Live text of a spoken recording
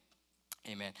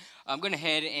Amen. I'm going to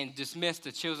head and dismiss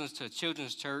the children's to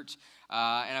children's church,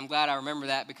 and I'm glad I remember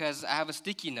that because I have a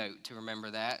sticky note to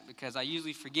remember that because I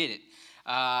usually forget it.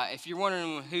 If you're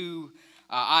wondering who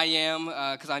I am,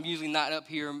 because I'm usually not up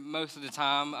here most of the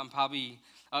time, I'm probably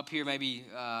up here maybe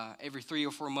every 3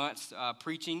 or 4 months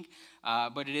preaching,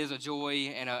 but it is a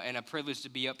joy and a privilege to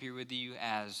be up here with you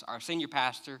as our senior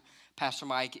pastor. Pastor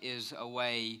Mike is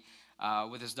away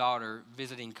with his daughter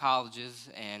visiting colleges,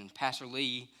 and Pastor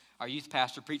Lee, our youth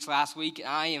pastor, preached last week.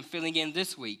 I am filling in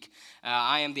this week.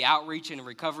 I am the outreach and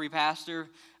recovery pastor,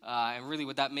 and really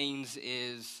what that means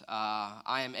is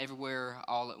I am everywhere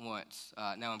all at once.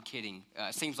 No, I'm kidding.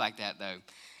 It seems like that, though.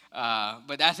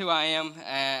 But that's who I am,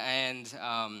 and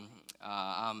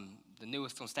I'm the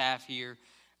newest on staff here,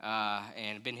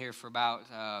 and been here for about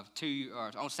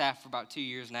on staff for about 2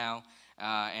 years now.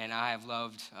 And I have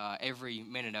loved every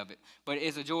minute of it. But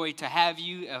it's a joy to have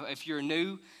you. If you're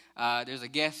new, there's a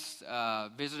guest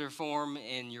visitor form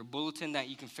in your bulletin that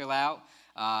you can fill out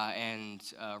and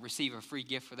receive a free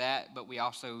gift for that. But we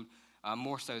also,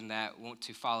 more so than that, want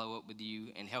to follow up with you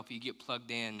and help you get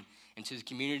plugged in into the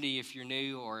community if you're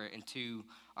new, or into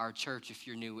our church if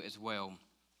you're new as well.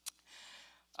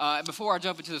 Before I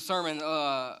jump into the sermon,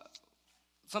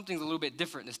 something's a little bit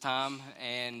different this time,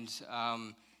 and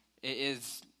it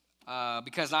is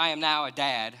because I am now a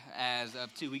dad as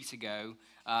of 2 weeks ago.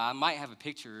 I might have a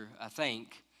picture, I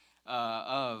think,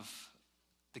 of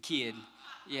the kid.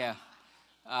 Yeah,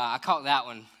 I caught that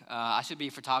one. I should be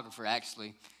a photographer,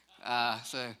 actually.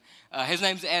 His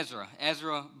name's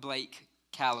Ezra Blake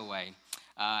Calloway.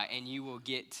 And you will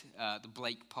get the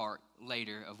Blake part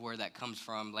later of where that comes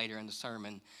from later in the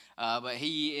sermon. But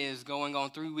he is going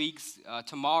on 3 weeks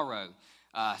tomorrow.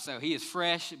 So he is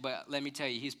fresh, but let me tell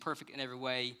you, he's perfect in every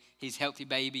way. He's a healthy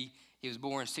baby. He was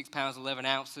born 6 pounds, 11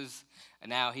 ounces, and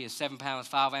now he is 7 pounds,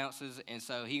 5 ounces, and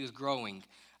so he is growing,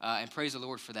 and praise the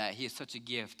Lord for that. He is such a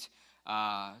gift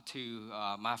to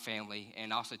my family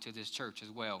and also to this church as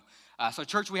well. So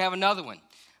church, we have another one.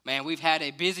 Man, we've had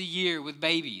a busy year with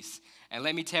babies, and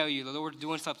let me tell you, the Lord is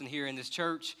doing something here in this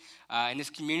church, in this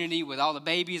community, with all the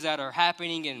babies that are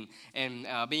happening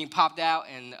and being popped out,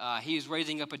 and he is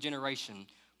raising up a generation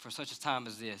for such a time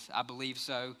as this. I believe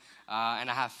so,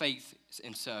 and I have faith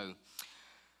in so.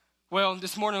 Well,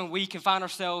 this morning we can find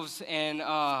ourselves in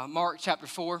Mark chapter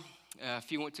 4.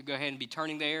 If you want to go ahead and be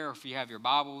turning there, or if you have your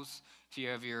Bibles, if you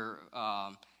have your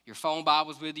phone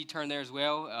Bibles with you, turn there as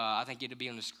well. I think it'll be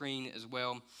on the screen as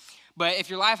well. But if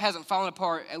your life hasn't fallen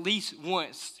apart at least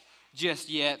once just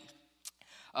yet,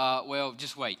 well,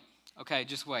 just wait. Okay,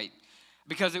 just wait.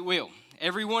 Because it will.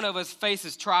 Every one of us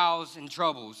faces trials and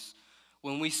troubles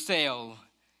when we sail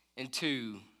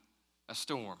into a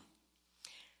storm.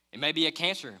 It may be a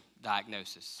cancer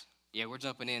diagnosis. Yeah, we're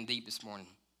jumping in deep this morning.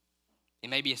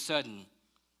 It may be a sudden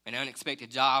and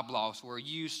unexpected job loss where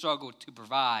you struggle to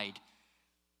provide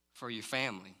for your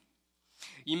family.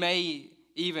 You may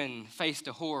even face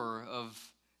the horror of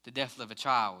the death of a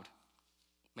child,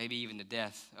 maybe even the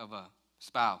death of a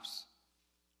spouse.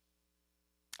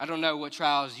 I don't know what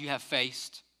trials you have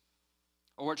faced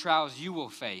or what trials you will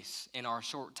face in our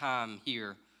short time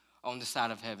here on this side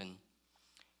of heaven.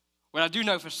 What I do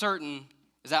know for certain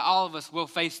is that all of us will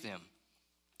face them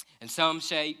in some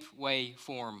shape, way,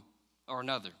 form, or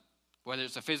another. Whether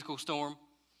it's a physical storm,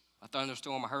 a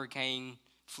thunderstorm, a hurricane,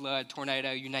 flood,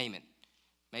 tornado, you name it.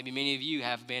 Maybe many of you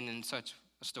have been in such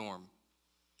a storm.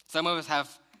 Some of us have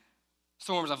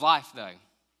storms of life, though,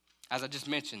 as I just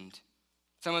mentioned.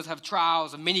 Some of us have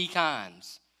trials of many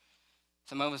kinds.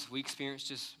 Some of us, we experience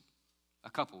just a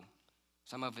couple.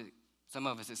 Some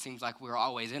of us, it seems like we're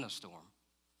always in a storm.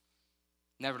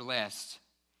 Nevertheless,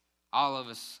 all of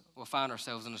us will find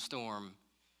ourselves in a storm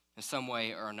in some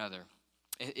way or another.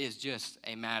 It is just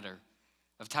a matter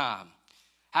of time.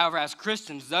 However, as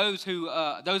Christians, those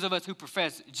of us who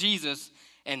profess Jesus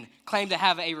and claim to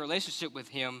have a relationship with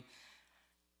him,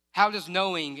 how does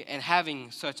knowing and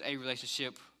having such a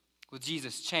relationship with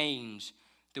Jesus change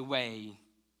the way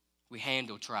we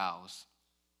handle trials?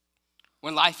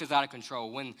 When life is out of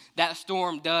control, when that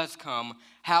storm does come,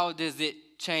 how does it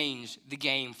change the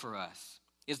game for us?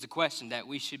 Is the question that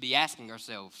we should be asking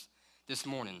ourselves this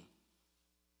morning.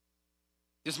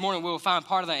 This morning we'll find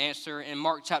part of the answer in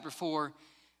Mark chapter 4,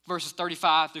 verses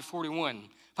 35 through 41.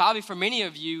 Probably for many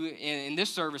of you in this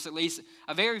service at least,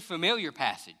 a very familiar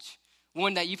passage.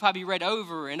 One that you've probably read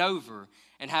over and over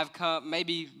and have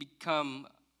maybe become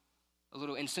a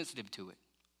little insensitive to it.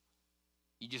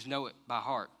 You just know it by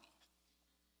heart.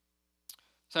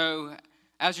 So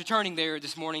as you're turning there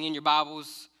this morning in your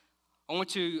Bibles, I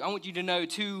want you to know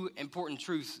two important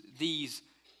truths these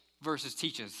verses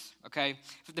teach us, okay?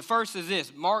 The first is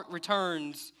this: Mark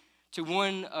returns to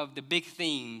one of the big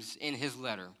themes in his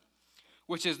letter,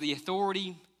 which is the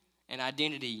authority and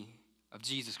identity of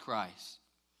Jesus Christ.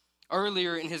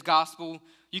 Earlier in his gospel,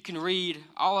 you can read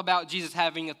all about Jesus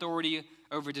having authority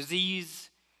over disease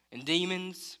and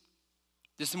demons.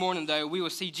 This morning, though, we will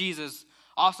see Jesus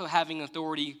also having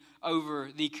authority over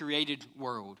the created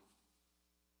world.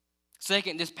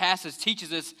 Second, this passage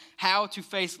teaches us how to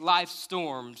face life's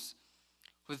storms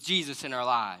with Jesus in our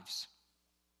lives.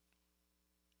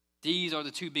 These are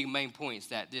the two big main points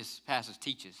that this passage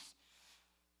teaches.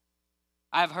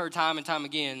 I've heard time and time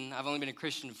again, I've only been a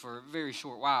Christian for a very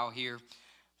short while here,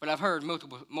 but I've heard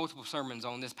multiple sermons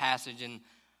on this passage, and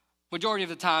majority of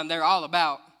the time they're all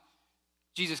about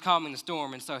Jesus calming the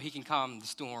storm, and so he can calm the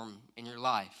storm in your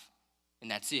life,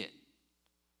 and that's it.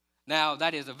 Now,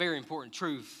 that is a very important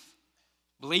truth.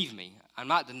 Believe me, I'm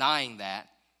not denying that,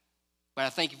 but I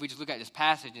think if we just look at this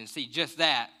passage and see just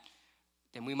that,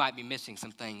 then we might be missing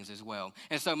some things as well.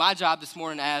 And so my job this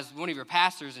morning as one of your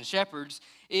pastors and shepherds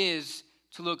is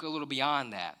to look a little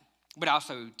beyond that, but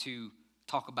also to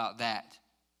talk about that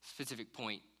specific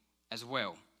point as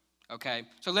well, okay?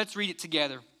 So let's read it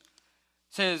together.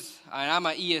 It says, and I'm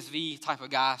an ESV type of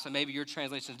guy, so maybe your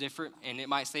translation is different, and it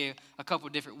might say a couple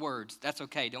of different words. That's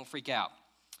okay, don't freak out.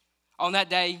 On that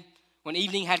day, when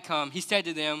evening had come, he said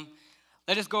to them,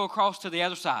 "Let us go across to the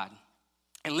other side."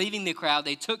 And leaving the crowd,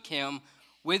 they took him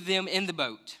with them in the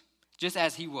boat, just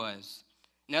as he was.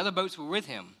 And other boats were with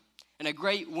him. And a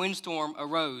great windstorm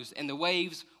arose, and the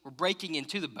waves were breaking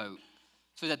into the boat,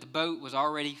 so that the boat was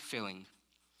already filling.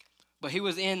 But he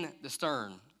was in the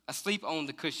stern, asleep on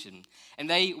the cushion. And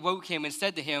they woke him and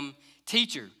said to him,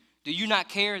 "Teacher, do you not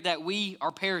care that we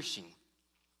are perishing?"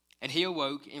 And he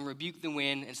awoke and rebuked the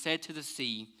wind and said to the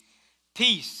sea,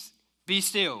 "Peace, be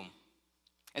still."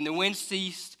 And the wind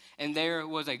ceased, and there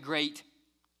was a great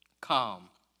calm.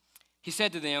 He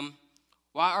said to them,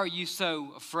 "Why are you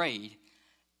so afraid?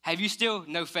 Have you still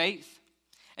no faith?"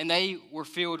 And they were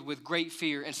filled with great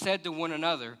fear and said to one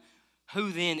another,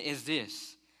 "Who then is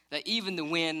this, that even the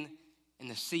wind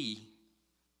and the sea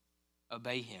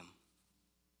obey him?"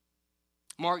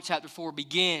 Mark chapter 4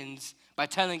 begins by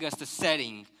telling us the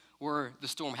setting where the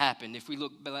storm happened. If we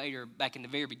look later back in the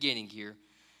very beginning here.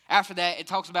 After that, it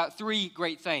talks about three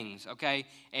great things, okay?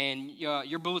 And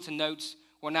your bulletin notes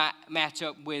will not match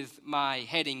up with my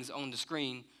headings on the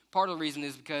screen. Part of the reason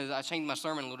is because I changed my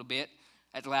sermon a little bit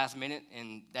at the last minute,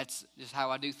 and that's just how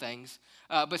I do things.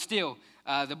 But still,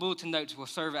 the bulletin notes will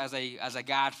serve as a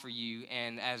guide for you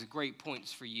and as great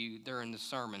points for you during the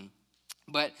sermon.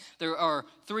 But there are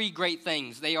three great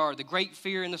things. They are the great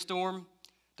fear in the storm,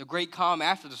 the great calm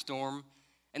after the storm,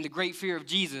 and the great fear of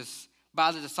Jesus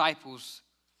by the disciples.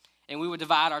 And we will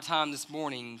divide our time this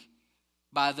morning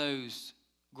by those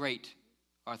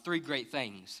three great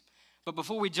things. But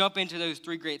before we jump into those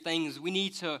three great things, we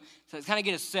need to kind of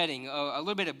get a setting, a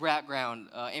little bit of background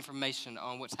information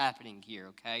on what's happening here,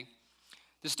 okay?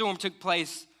 The storm took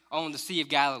place on the Sea of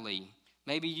Galilee.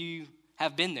 Maybe you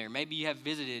have been there. Maybe you have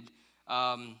visited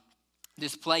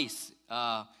this place.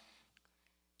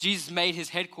 Jesus made his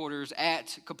headquarters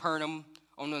at Capernaum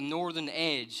on the northern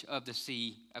edge of the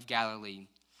Sea of Galilee.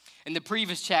 In the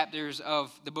previous chapters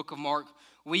of the book of Mark,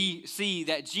 we see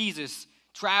that Jesus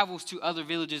travels to other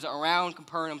villages around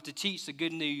Capernaum to teach the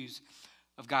good news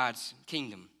of God's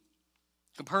kingdom.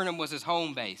 Capernaum was his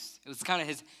home base. It was kind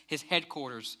of his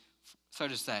headquarters, so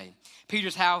to say.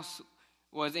 Peter's house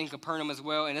was in Capernaum as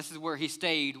well, and this is where he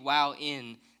stayed while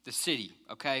in the city,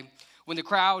 okay? When the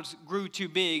crowds grew too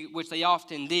big, which they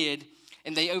often did,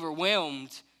 and they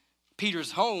overwhelmed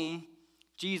Peter's home,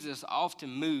 Jesus often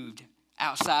moved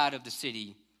outside of the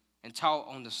city and taught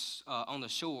on the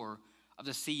shore of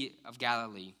the Sea of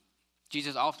Galilee.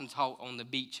 Jesus often taught on the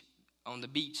beach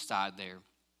side there.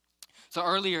 So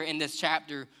earlier in this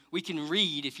chapter, we can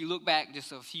read, if you look back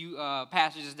just a few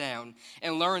passages down,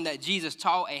 and learn that Jesus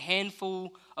taught a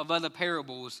handful of other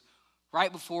parables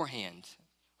right beforehand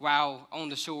while on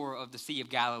the shore of the Sea of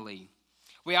Galilee.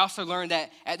 We also learned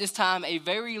that at this time, a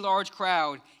very large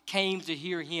crowd came to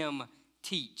hear him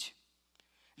teach.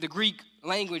 The Greek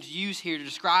language used here to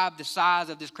describe the size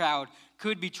of this crowd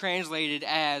could be translated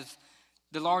as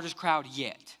the largest crowd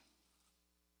yet.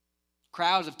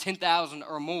 Crowds of 10,000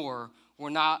 or more were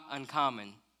not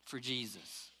uncommon for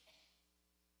Jesus.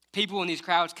 People in these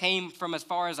crowds came from as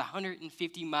far as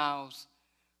 150 miles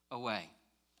away.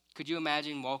 Could you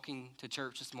imagine walking to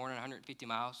church this morning 150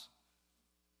 miles?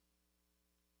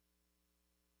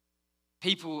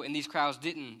 People in these crowds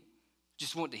didn't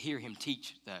just want to hear him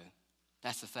teach, though.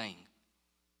 That's the thing.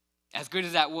 As good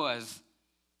as that was,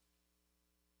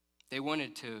 They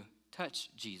wanted to touch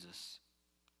Jesus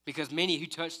because many who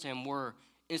touched him were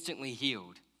instantly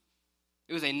healed.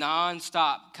 It was a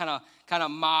non-stop kind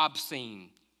of mob scene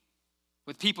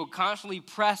with people constantly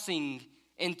pressing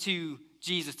into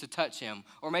Jesus to touch him.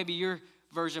 Or maybe your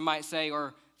version might say,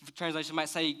 or translation might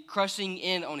say, crushing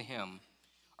in on him.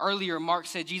 Earlier, Mark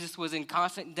said Jesus was in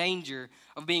constant danger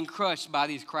of being crushed by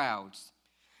these crowds.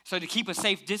 So to keep a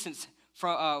safe distance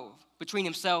between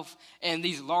himself and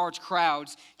these large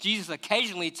crowds, Jesus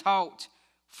occasionally taught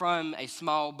from a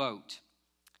small boat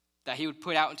that he would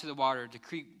put out into the water to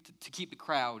keep the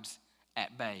crowds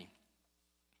at bay.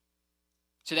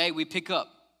 Today, we pick up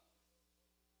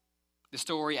the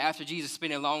story after Jesus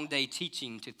spent a long day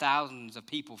teaching to thousands of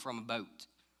people from a boat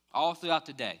all throughout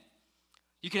the day.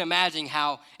 You can imagine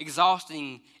how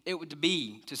exhausting it would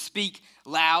be to speak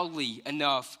loudly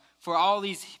enough for all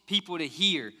these people to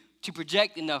hear, to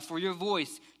project enough for your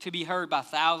voice to be heard by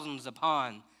thousands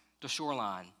upon the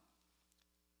shoreline.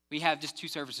 We have just 2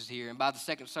 services here, and by the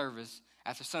second service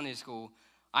after Sunday school,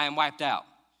 I am wiped out.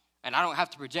 And I don't have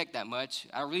to project that much.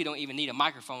 I really don't even need a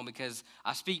microphone because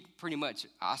I speak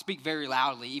very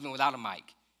loudly, even without a mic.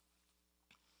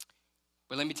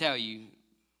 But let me tell you,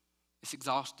 it's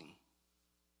exhausting.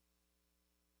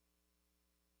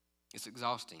 It's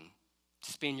exhausting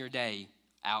to spend your day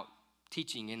out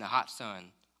teaching in the hot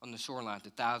sun on the shoreline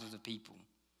to thousands of people.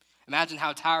 Imagine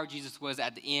how tired Jesus was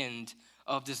at the end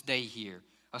of this day here,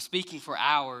 of speaking for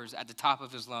hours at the top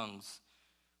of his lungs,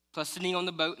 plus sitting on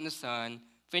the boat in the sun,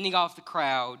 fending off the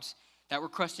crowds that were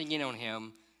crushing in on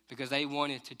him because they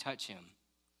wanted to touch him.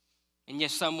 And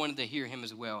yes, some wanted to hear him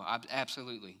as well,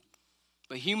 absolutely.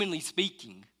 But humanly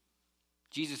speaking,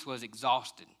 Jesus was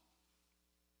exhausted.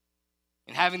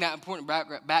 And having that important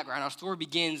background, our story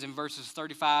begins in verses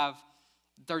 35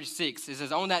 and 36. It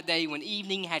says, on that day when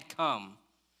evening had come.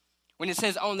 When it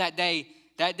says on that day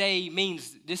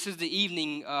means this is the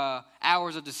evening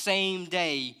hours of the same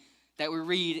day that we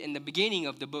read in the beginning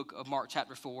of the book of Mark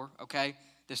chapter 4, okay?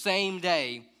 The same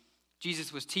day,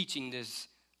 Jesus was teaching this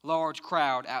large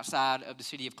crowd outside of the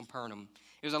city of Capernaum.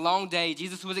 It was a long day.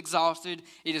 Jesus was exhausted.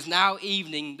 It is now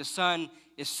evening. The sun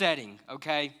is setting,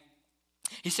 okay?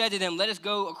 He said to them, let us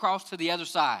go across to the other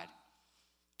side.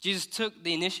 Jesus took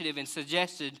the initiative and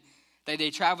suggested that they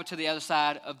travel to the other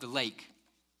side of the lake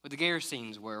where the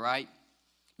Gerasenes were, right?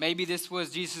 Maybe this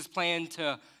was Jesus' plan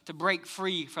to break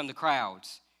free from the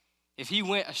crowds. If he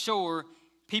went ashore,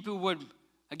 people would,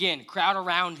 again, crowd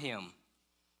around him.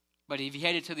 But if he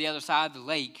headed to the other side of the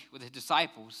lake with his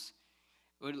disciples,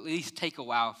 it would at least take a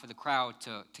while for the crowd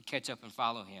to catch up and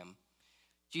follow him.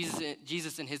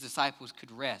 Jesus and his disciples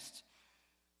could rest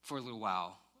for a little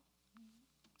while,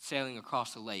 sailing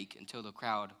across the lake until the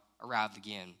crowd arrived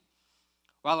again.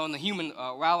 While on the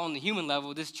human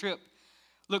level, this trip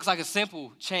looks like a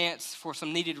simple chance for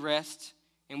some needed rest,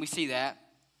 and we see that.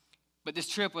 But this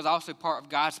trip was also part of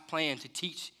God's plan to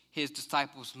teach his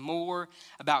disciples more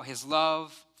about his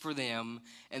love for them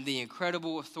and the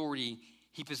incredible authority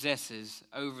he possesses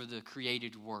over the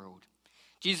created world.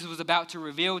 Jesus was about to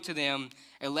reveal to them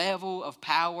a level of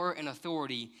power and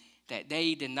authority that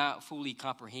they did not fully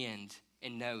comprehend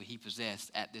and know he possessed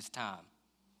at this time.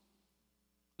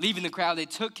 Leaving the crowd, they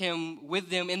took him with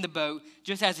them in the boat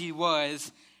just as he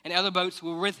was, and other boats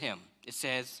were with him, it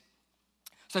says.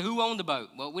 So who owned the boat?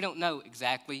 Well, we don't know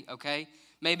exactly, okay?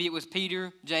 Maybe it was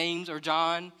Peter, James, or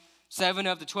John. 7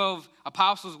 of the 12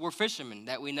 apostles were fishermen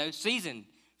that we know, seasoned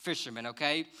fishermen,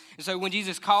 okay? And so when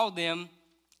Jesus called them,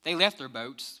 they left their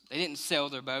boats. They didn't sell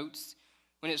their boats.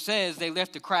 When it says they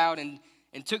left the crowd and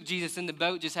took Jesus in the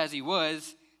boat just as he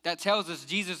was, that tells us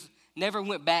Jesus never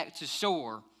went back to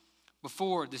shore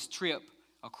before this trip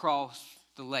across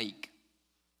the lake.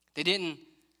 They didn't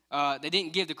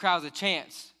give the crowds a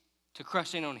chance to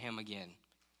crush in on him again.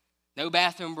 No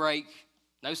bathroom break,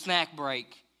 no snack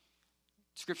break.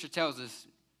 Scripture tells us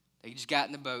they just got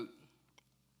in the boat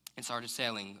and started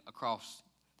sailing across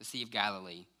the Sea of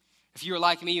Galilee. If you were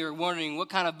like me, you're wondering what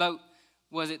kind of boat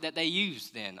was it that they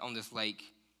used then on this lake?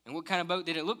 And what kind of boat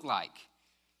did it look like?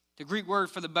 The Greek word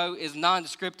for the boat is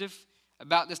non-descriptive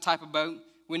about this type of boat.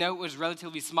 We know it was a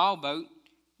relatively small boat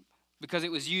because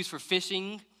it was used for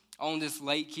fishing on this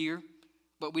lake here,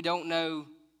 but we don't know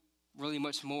really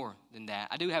much more than that.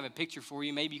 I do have a picture for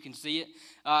you. Maybe you can see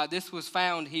it. This was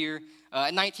found here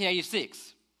in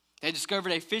 1986. They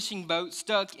discovered a fishing boat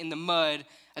stuck in the mud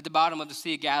at the bottom of the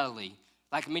Sea of Galilee.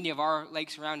 Like many of our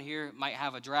lakes around here, it might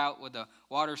have a drought where the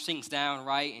water sinks down,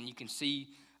 right, and you can see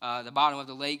the bottom of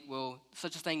the lake. Well,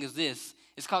 such a thing as this.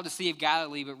 It's called the Sea of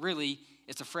Galilee, but really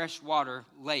it's a freshwater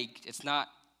lake. It's not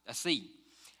a sea.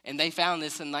 And they found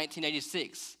this in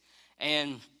 1986.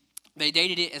 And They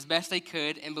dated it as best they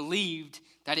could and believed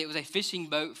that it was a fishing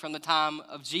boat from the time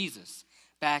of Jesus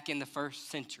back in the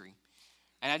first century.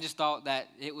 And I just thought that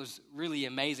it was really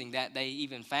amazing that they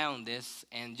even found this,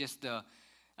 and just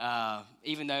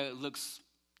even though it looks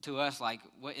to us like,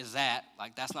 what is that?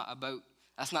 Like, that's not a boat.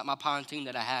 That's not my pontoon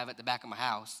that I have at the back of my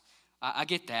house. I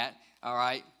get that, all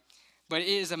right? But it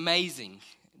is amazing.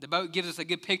 The boat gives us a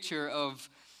good picture of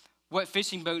what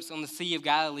fishing boats on the Sea of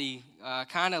Galilee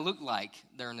kind of looked like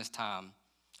during this time.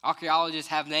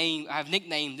 Archaeologists have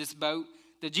nicknamed this boat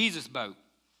the Jesus boat.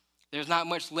 There's not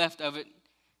much left of it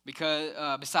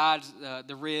because besides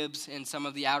the ribs and some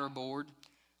of the outer board.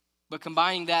 But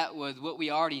combining that with what we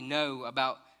already know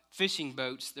about fishing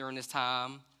boats during this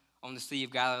time on the Sea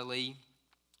of Galilee,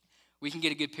 we can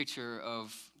get a good picture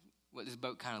of what this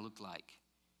boat kind of looked like.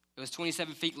 It was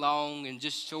 27 feet long and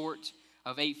just short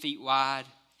of 8 feet wide.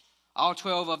 All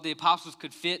 12 of the apostles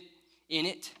could fit in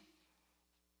it.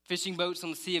 Fishing boats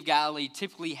on the Sea of Galilee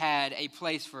typically had a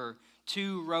place for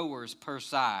 2 rowers per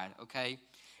side, okay?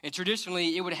 And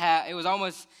traditionally, it would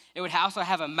also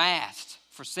have a mast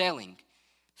for sailing.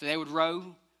 So they would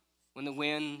row when the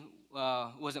wind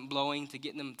wasn't blowing to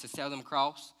get them to sail them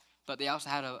across. But they also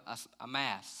had a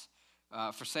mast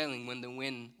for sailing when the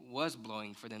wind was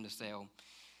blowing for them to sail.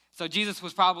 So Jesus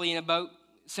was probably in a boat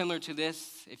similar to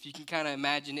this, if you can kind of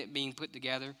imagine it being put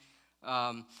together.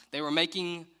 They were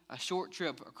making a short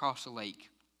trip across the lake,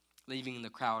 leaving the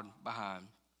crowd behind.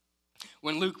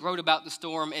 When Luke wrote about the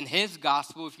storm in his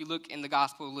gospel, if you look in the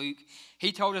Gospel of Luke,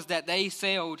 he told us that they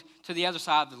sailed to the other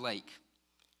side of the lake.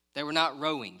 They were not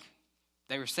rowing.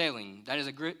 They were sailing. That is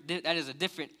a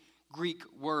different Greek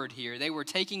word here. They were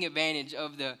taking advantage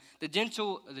of the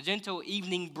gentle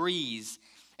evening breeze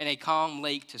in a calm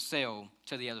lake to sail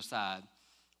to the other side.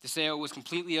 The sail was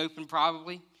completely open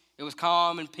probably. It was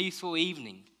calm and peaceful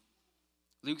evening.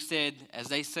 Luke said as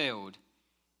they sailed,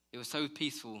 it was so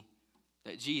peaceful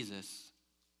that Jesus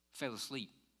fell asleep.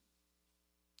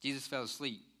 Jesus fell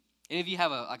asleep. Any of you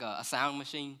have a sound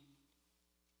machine?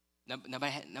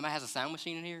 Nobody has a sound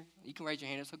machine in here? You can raise your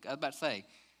hand. I was about to say.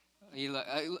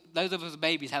 Those of us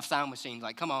babies have sound machines.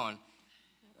 Like, come on.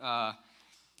 I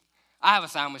have a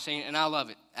sound machine, and I love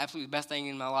it. Absolutely the best thing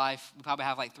in my life. We probably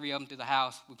have like 3 of them through the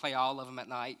house. We play all of them at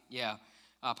night. Yeah.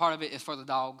 Part of it is for the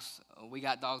dogs. We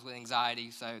got dogs with anxiety,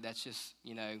 so that's just,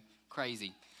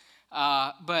 crazy.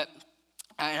 But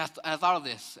I thought of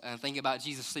this, thinking about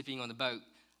Jesus sleeping on the boat.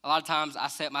 A lot of times I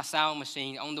set my sound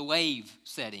machine on the wave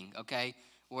setting, okay,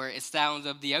 where it sounds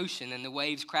of the ocean and the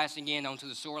waves crashing in onto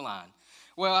the shoreline.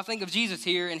 Well, I think of Jesus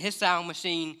here, and his sound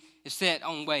machine is set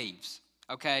on waves,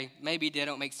 okay? Maybe they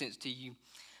don't make sense to you.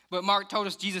 But Mark told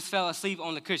us Jesus fell asleep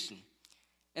on the cushion.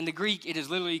 In the Greek, it is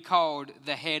literally called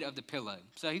the head of the pillow.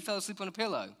 So he fell asleep on a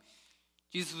pillow.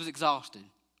 Jesus was exhausted.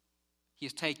 He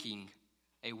is taking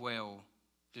a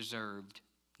well-deserved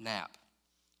nap.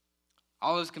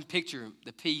 All of us can picture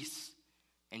the peace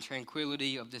and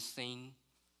tranquility of this scene.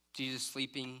 Jesus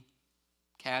sleeping,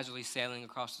 casually sailing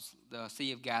across the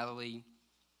Sea of Galilee.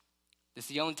 This is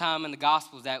the only time in the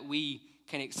Gospels that we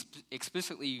can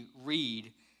explicitly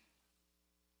read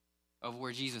of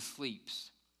where Jesus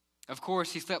sleeps. Of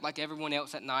course, he slept like everyone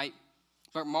else at night,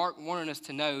 but Mark wanted us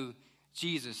to know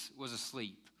Jesus was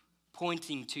asleep,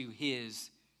 pointing to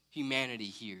his humanity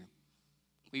here.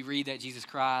 We read that Jesus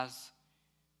cries.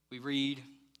 We read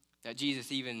that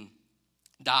Jesus even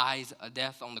dies a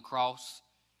death on the cross.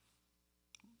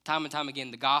 Time and time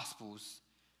again, the Gospels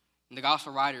and the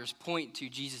Gospel writers point to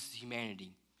Jesus'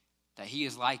 humanity, that he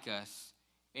is like us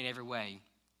in every way,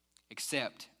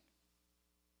 except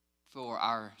for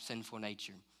our sinful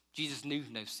nature. Jesus knew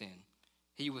no sin.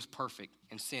 He was perfect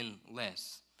and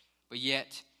sinless. But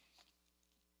yet,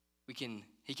 he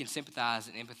can sympathize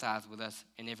and empathize with us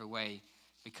in every way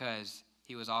because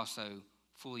he was also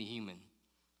fully human.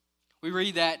 We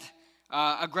read that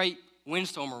a great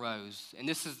windstorm arose, and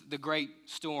this is the great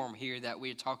storm here that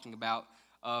we're talking about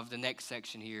of the next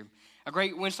section here. A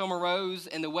great windstorm arose,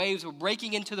 and the waves were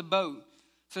breaking into the boat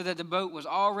so that the boat was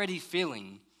already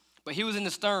filling. But he was in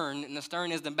the stern, and the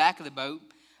stern is the back of the boat,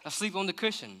 asleep on the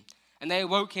cushion. And they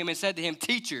awoke him and said to him,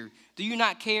 "Teacher, do you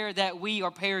not care that we are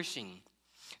perishing?"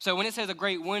 So when it says a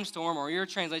great windstorm, or your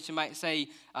translation might say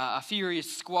a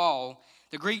furious squall,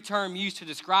 the Greek term used to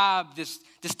describe this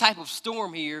type of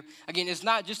storm here, again, it's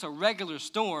not just a regular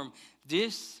storm.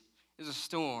 This is a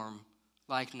storm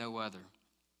like no other.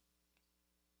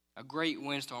 A great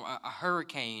windstorm, a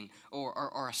hurricane,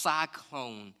 or a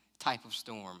cyclone type of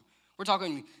storm. We're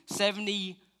talking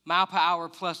 70-mile-per-hour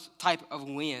plus type of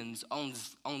winds on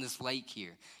this lake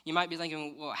here. You might be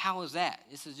thinking, well, how is that?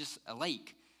 This is just a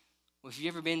lake. Well, if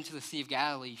you've ever been to the Sea of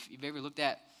Galilee, if you've ever looked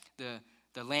at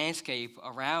the landscape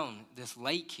around this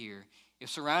lake here is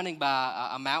surrounded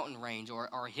by a mountain range or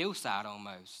a hillside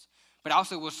almost, but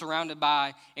also was surrounded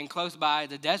by and close by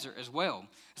the desert as well.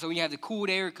 So when you have the cool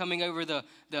air coming over the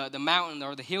mountain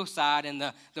or the hillside and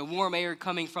the warm air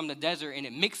coming from the desert, and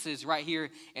it mixes right here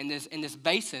in this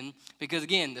basin, because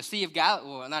again, the Sea of Galilee,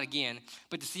 well, not again,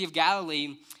 but the Sea of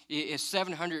Galilee is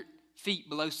 700 feet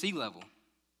below sea level.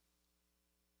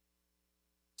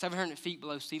 700 feet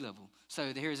below sea level.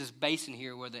 So here's this basin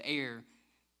here where the air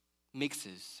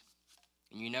mixes.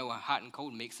 And you know, hot and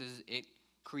cold mixes, it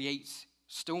creates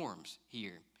storms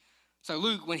here. So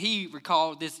Luke, when he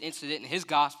recalled this incident in his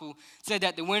gospel, said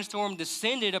that the windstorm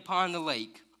descended upon the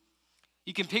lake.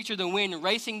 You can picture the wind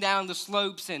racing down the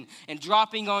slopes and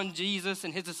dropping on Jesus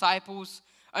and his disciples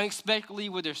unexpectedly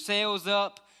with their sails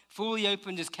up, fully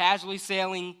open, just casually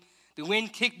sailing. The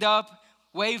wind kicked up,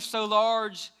 waves so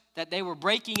large that they were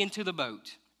breaking into the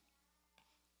boat.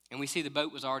 And we see the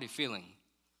boat was already filling.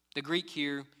 The Greek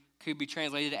here could be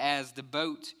translated as the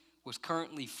boat was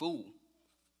currently full.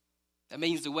 That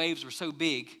means the waves were so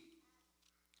big,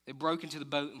 they broke into the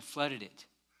boat and flooded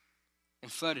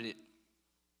it.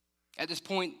 At this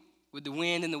point, with the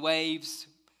wind and the waves,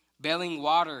 bailing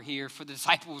water here for the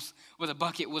disciples with a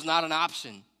bucket was not an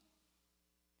option.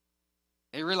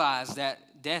 They realized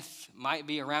that death might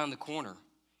be around the corner.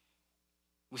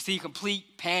 We see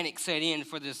complete panic set in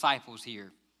for the disciples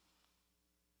here.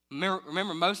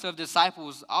 Remember, most of the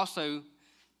disciples also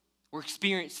were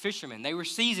experienced fishermen. They were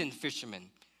seasoned fishermen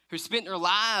who spent their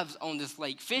lives on this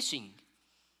lake fishing.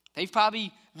 They've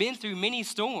probably been through many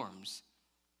storms.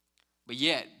 But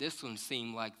yet, this one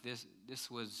seemed like this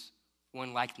was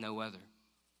one like no other.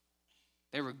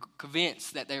 They were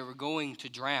convinced that they were going to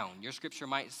drown. Your scripture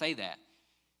might say that.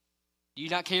 Do you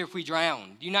not care if we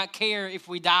drown? Do you not care if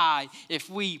we die, if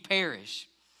we perish?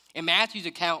 In Matthew's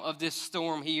account of this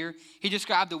storm here, he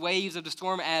described the waves of the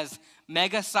storm as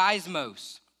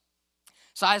megaseismos.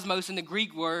 Seismos in the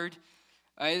Greek word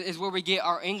is where we get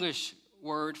our English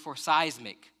word for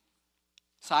seismic.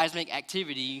 Seismic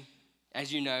activity,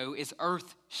 as you know, is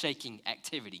earth-shaking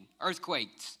activity,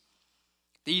 earthquakes.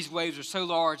 These waves are so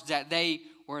large that they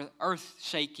were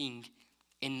earth-shaking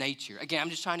in nature. Again, I'm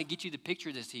just trying to get you the picture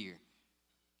of this here,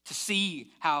 to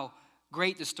see how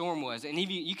great the storm was. And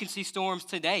even you can see storms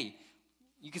today.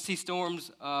 You can see storms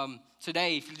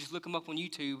today, if you just look them up on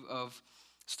YouTube, of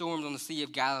storms on the Sea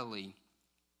of Galilee.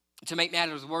 To make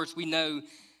matters worse, we know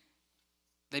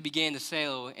they began to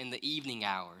sail in the evening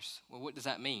hours. Well, what does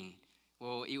that mean?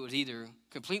 Well, it was either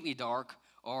completely dark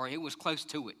or it was close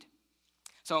to it.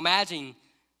 So imagine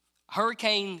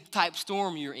hurricane-type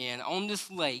storm you're in on this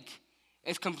lake.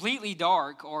 It's completely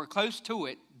dark or close to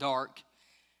it dark.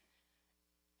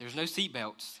 There's no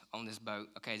seatbelts on this boat.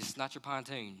 Okay, this is not your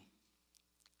pontoon.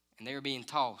 And they were being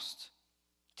tossed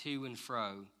to and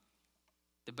fro.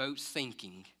 The boat's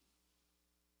sinking.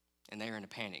 And they're in a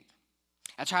panic.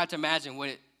 I tried to imagine what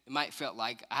it might felt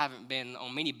like. I haven't been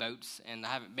on many boats, and I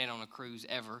haven't been on a cruise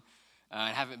ever.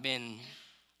 And haven't been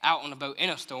out on a boat in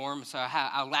a storm, so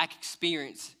I lack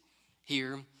experience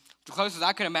here. The closest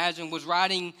I could imagine was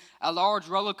riding a large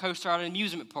roller coaster at an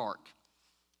amusement park.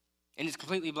 And it's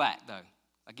completely black, though.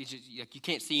 Like you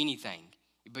can't see anything,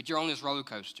 but you're on this roller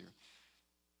coaster.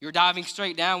 You're diving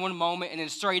straight down one moment and then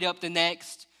straight up the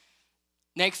next.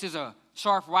 Next is a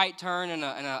sharp right turn and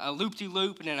a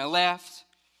loop-de-loop and then a left.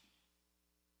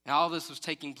 And all this was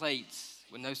taking place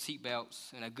with no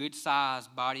seatbelts and a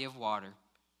good-sized body of water.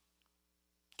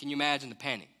 Can you imagine the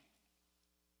panic?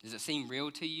 Does it seem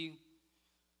real to you?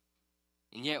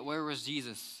 And yet, where was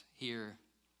Jesus here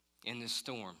in this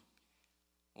storm?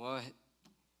 Well,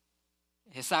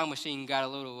 his sound machine got a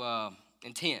little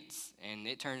intense, and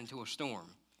it turned into a storm.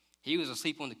 He was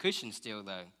asleep on the cushion still,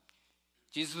 though.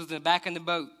 Jesus was in the back of the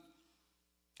boat,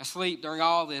 asleep during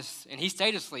all this, and he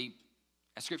stayed asleep,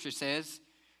 as Scripture says.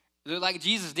 It looked like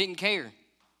Jesus didn't care,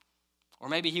 or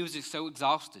maybe he was just so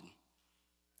exhausted.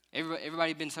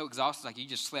 Everybody been so exhausted, like you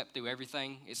just slept through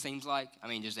everything, it seems like. I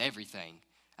mean, just everything.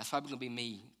 That's probably going to be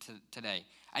me today.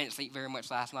 I didn't sleep very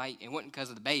much last night. It wasn't because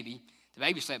of the baby. The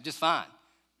baby slept just fine.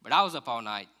 But I was up all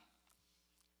night.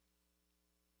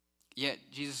 Yet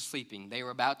Jesus was sleeping. They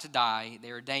were about to die.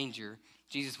 They were in danger.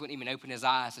 Jesus wouldn't even open his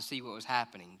eyes to see what was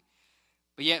happening.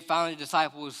 But yet finally the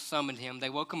disciples summoned him. They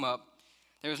woke him up.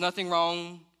 There was nothing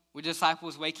wrong with the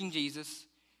disciples waking Jesus.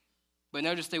 But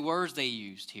notice the words they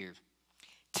used here.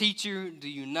 Teacher, do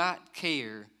you not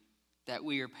care that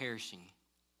we are perishing?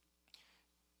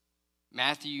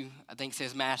 Matthew, I think,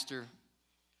 says Master.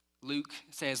 Luke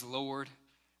says Lord.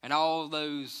 And all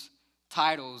those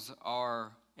titles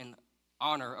are in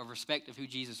honor of respect of who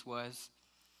Jesus was.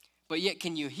 but yet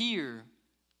can you hear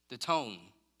the tone?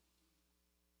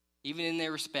 Even in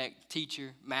their respect,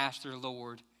 teacher, master,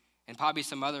 Lord, and probably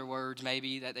some other words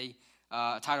maybe that they,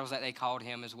 titles that they called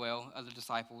him as well, other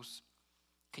disciples.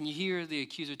 Can you hear the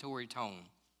accusatory tone?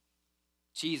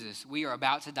 Jesus, we are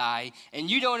about to die, and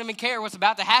you don't even care what's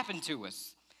about to happen to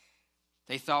us.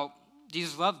 They thought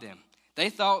Jesus loved them. They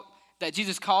thought that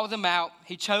Jesus called them out.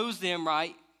 He chose them,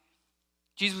 right?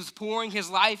 Jesus was pouring his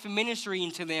life and ministry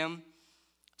into them,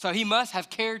 so he must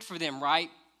have cared for them, right?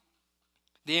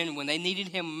 Then when they needed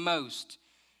him most,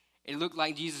 it looked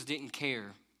like Jesus didn't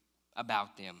care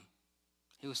about them.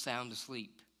 He was sound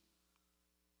asleep.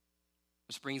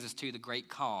 Which brings us to the great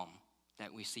calm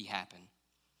that we see happen.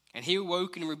 And he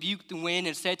awoke and rebuked the wind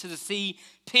and said to the sea,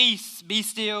 "Peace, be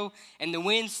still." And the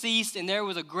wind ceased, and there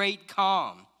was a great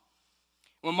calm.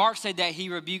 When Mark said that he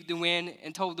rebuked the wind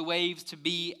and told the waves to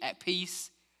be at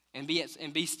peace and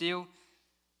be still,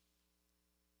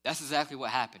 that's exactly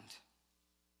what happened.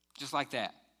 Just like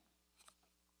that.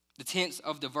 The tense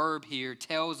of the verb here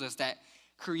tells us that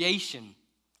creation,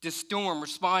 this storm,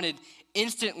 responded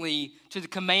instantly to the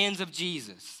commands of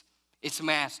Jesus, its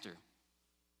master.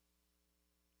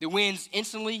 The winds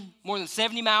instantly, more than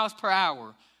 70 miles per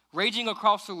hour, raging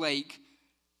across the lake,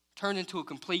 turned into a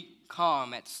complete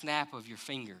calm at the snap of your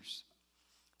fingers.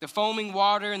 The foaming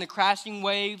water and the crashing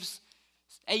waves,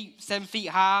 7 feet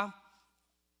high,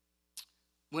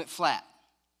 went flat.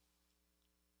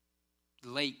 The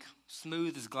lake,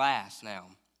 smooth as glass now.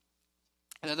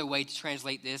 Another way to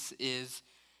translate this is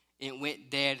it went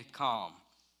dead calm.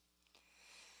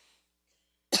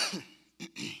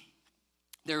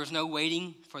 There was no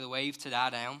waiting for the waves to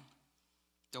die down.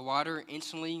 The water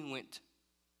instantly went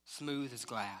smooth as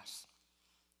glass.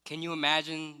 Can you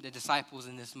imagine the disciples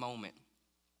in this moment?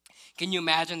 Can you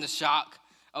imagine the shock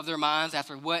of their minds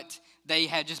after what they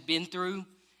had just been through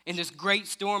in this great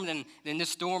storm? And then this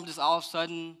storm just all of a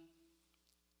sudden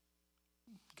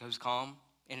goes calm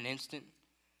in an instant.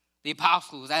 The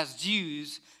apostles, as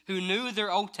Jews who knew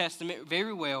their Old Testament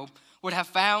very well, would have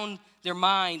found their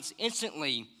minds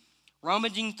instantly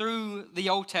rummaging through the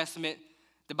Old Testament,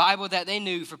 the Bible that they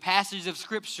knew, for passages of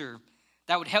Scripture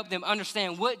that would help them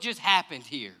understand what just happened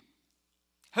here.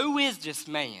 Who is this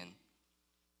man?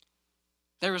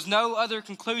 There is no other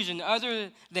conclusion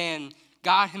other than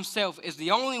God himself is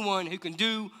the only one who can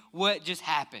do what just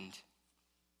happened.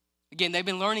 Again, they've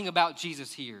been learning about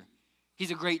Jesus here.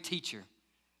 He's a great teacher,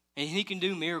 and he can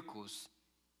do miracles,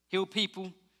 heal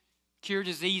people, cure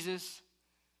diseases.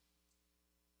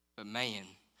 But man,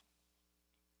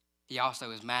 he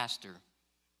also is master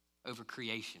over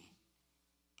creation,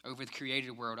 over the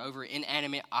created world, over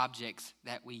inanimate objects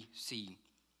that we see.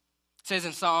 It says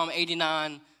in Psalm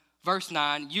 89, verse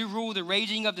 9, "You rule the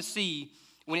raging of the sea.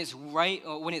 When its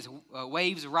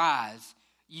waves rise,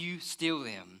 you still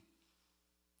them."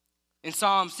 In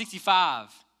Psalm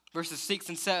 65, verses 6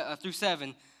 through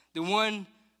 7, "The one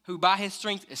who by his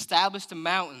strength established the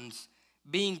mountains,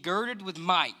 being girded with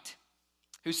might,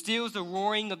 who stills the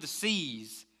roaring of the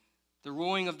seas, the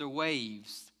roaring of the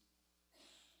waves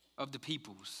of the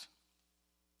peoples."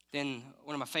 Then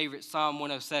one of my favorites, Psalm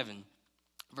 107,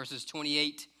 verses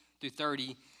 28 through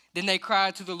 30. "Then they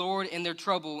cried to the Lord in their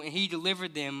trouble, and he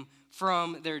delivered them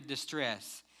from their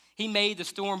distress. He made the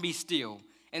storm be still,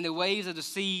 and the waves of the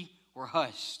sea were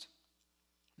hushed.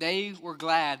 They were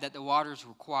glad that the waters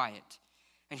were quiet,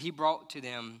 and he brought to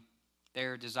them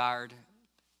their desired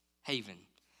haven."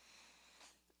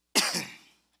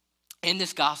 In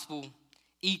this gospel,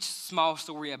 each small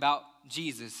story about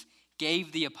Jesus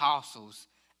gave the apostles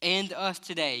and us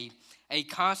today a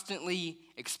constantly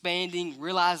expanding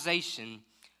realization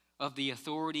of the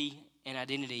authority and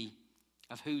identity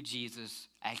of who Jesus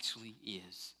actually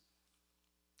is.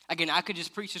 Again, I could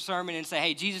just preach a sermon and say,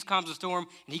 hey, Jesus calms a storm,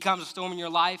 and he calms a storm in your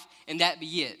life, and that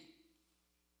be it.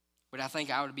 But I think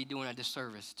I would be doing a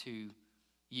disservice to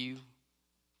you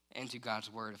and to God's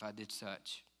word if I did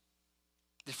such.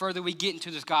 The further we get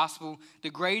into this gospel, the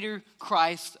greater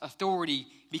Christ's authority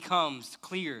becomes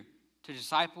clear to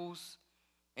disciples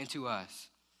and to us.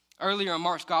 Earlier in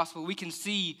Mark's gospel, we can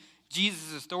see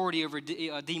Jesus' authority over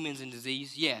demons and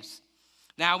disease, yes.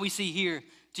 Now we see here,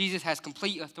 Jesus has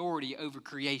complete authority over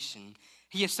creation.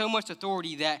 He has so much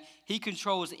authority that he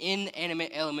controls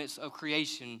inanimate elements of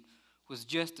creation with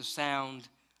just the sound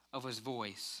of his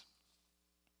voice.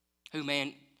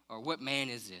 What man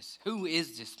is this? Who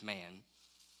is this man?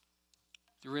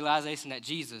 The realization that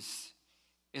Jesus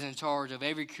is in charge of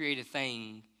every created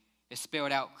thing is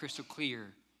spelled out crystal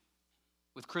clear,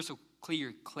 with crystal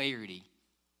clear clarity.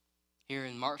 Here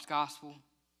in Mark's gospel,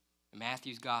 in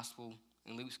Matthew's gospel,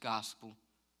 in Luke's gospel,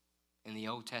 in the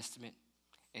Old Testament,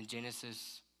 in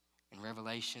Genesis and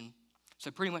Revelation.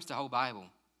 So pretty much the whole Bible.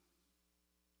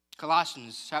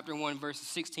 Colossians chapter 1, verses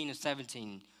 16 and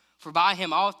 17. For by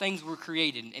him all things were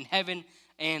created in heaven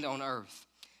and on earth,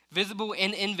 visible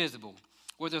and invisible,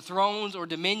 whether thrones or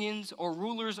dominions or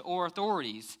rulers or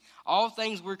authorities. All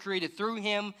things were created through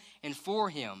him and for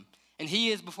him. And he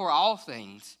is before all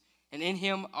things, and in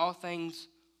him all things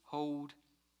hold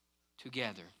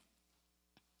together.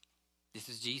 This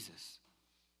is Jesus.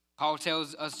 Paul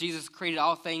tells us Jesus created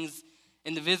all things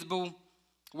in the visible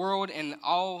world and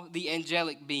all the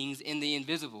angelic beings in the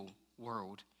invisible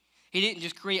world. He didn't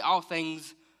just create all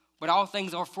things, but all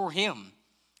things are for him.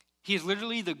 He is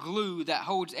literally the glue that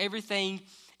holds everything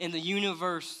in the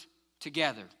universe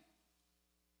together.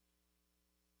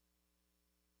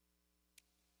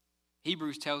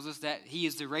 Hebrews tells us that he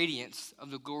is the radiance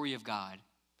of the glory of God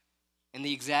and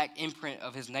the exact imprint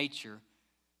of his nature,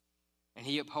 and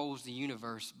he upholds the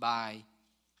universe by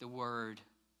the word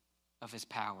of his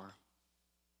power.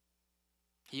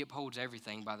 He upholds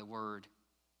everything by the word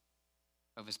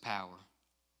of his power.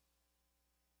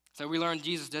 So we learn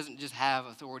Jesus doesn't just have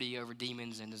authority over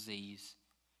demons and disease.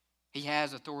 He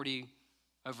has authority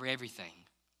over everything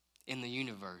in the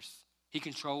universe. He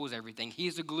controls everything. He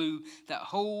is the glue that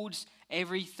holds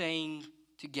everything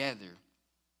together.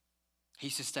 He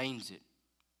sustains it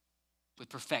with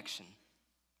perfection,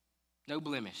 no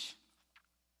blemish.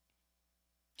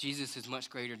 Jesus is much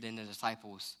greater than the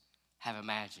disciples have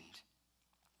imagined.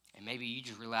 And maybe you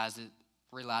just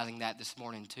realizing that this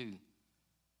morning too.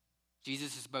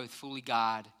 Jesus is both fully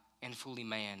God and fully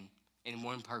man in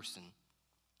one person.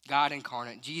 God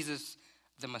incarnate, Jesus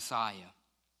the Messiah.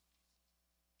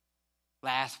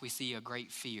 Last, we see a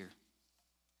great fear.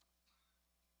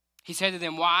 He said to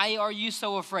them, "Why are you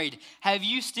so afraid? Have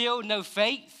you still no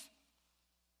faith?"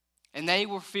 And they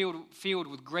were filled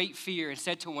with great fear and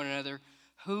said to one another,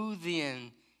 "Who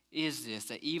then is this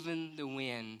that even the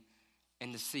wind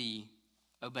and the sea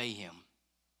obey him?"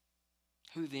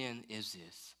 Who then is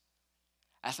this?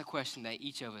 That's a question that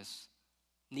each of us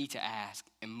need to ask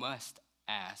and must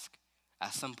ask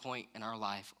at some point in our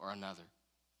life or another.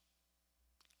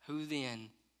 Who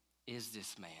then is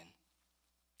this man?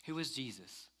 Who is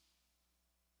Jesus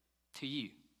to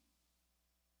you?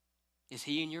 Is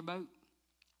he in your boat?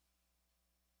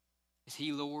 Is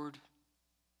he Lord?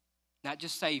 Not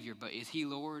just Savior, but is he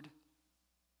Lord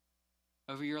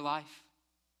over your life?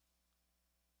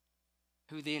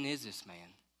 Who then is this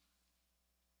man?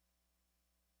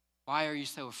 Why are you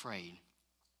so afraid?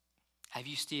 Have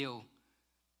you still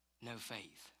no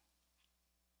faith?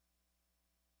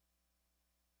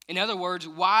 In other words,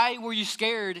 why were you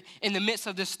scared in the midst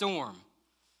of this storm?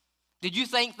 Did you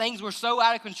think things were so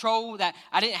out of control that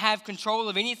I didn't have control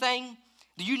of anything?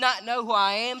 Do you not know who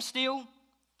I am still?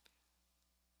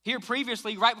 Here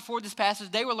previously, right before this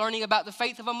passage, they were learning about the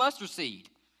faith of a mustard seed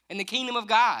in the kingdom of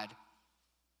God.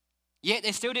 Yet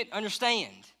they still didn't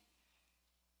understand.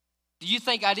 Do you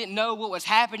think I didn't know what was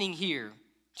happening here?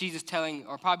 Jesus telling,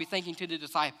 or probably thinking to the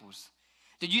disciples.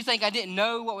 Did you think I didn't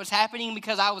know what was happening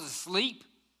because I was asleep?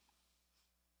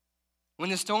 When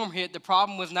the storm hit, the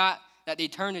problem was not that they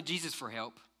turned to Jesus for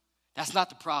help. That's not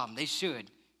the problem. They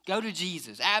should. Go to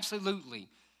Jesus, absolutely.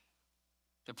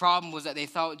 The problem was that they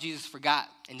thought Jesus forgot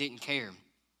and didn't care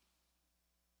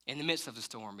in the midst of the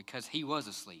storm because he was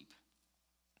asleep.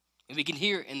 And we can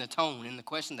hear it in the tone, in the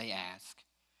question they ask.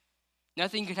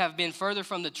 Nothing could have been further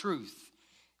from the truth.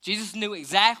 Jesus knew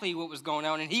exactly what was going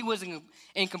on, and he was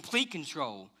in complete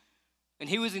control. And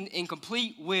he was in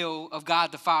complete will of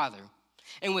God the Father.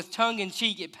 And with tongue in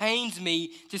cheek, it pains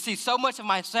me to see so much of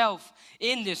myself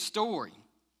in this story.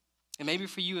 And maybe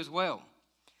for you as well.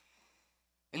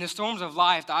 In the storms of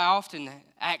life, I often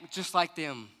act just like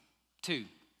them too.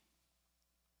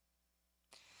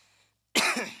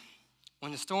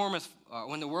 When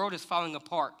the world is falling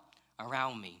apart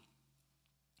around me,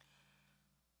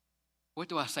 what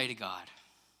do I say to God?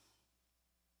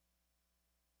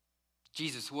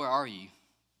 Jesus, where are you?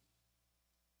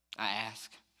 I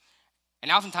ask.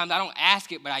 And oftentimes I don't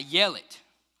ask it, but I yell it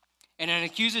in an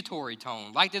accusatory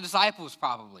tone, like the disciples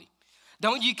probably.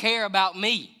 Don't you care about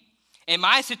me? In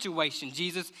my situation,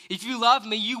 Jesus, if you love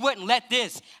me, you wouldn't let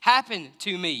this happen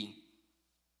to me.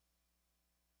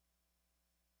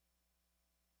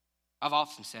 I've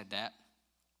often said that.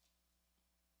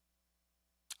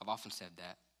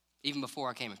 Even before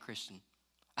I became a Christian,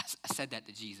 I said that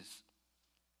to Jesus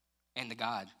and to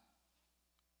God.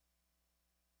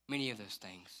 Many of those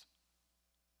things.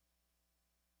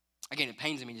 Again, it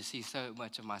pains me to see so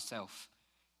much of myself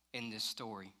in this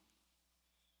story.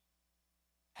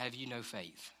 Have you no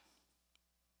faith?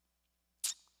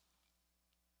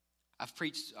 I've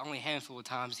preached only a handful of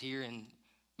times here, and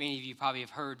many of you probably have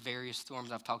heard various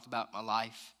storms I've talked about in my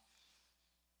life.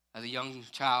 As a young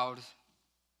child,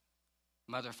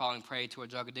 mother falling prey to a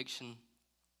drug addiction,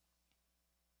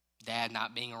 dad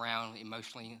not being around,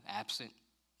 emotionally absent,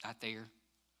 not there.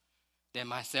 Then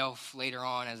myself later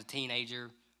on as a teenager,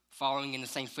 following in the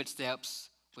same footsteps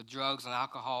with drugs and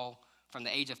alcohol from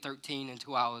the age of 13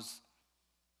 until I was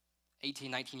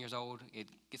 18, 19 years old. It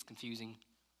gets confusing.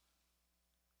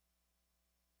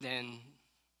 Then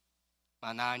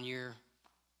my 9-year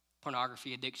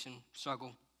pornography addiction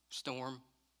struggle, storm,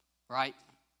 right?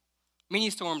 Many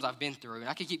storms I've been through, and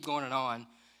I could keep going on,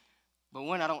 but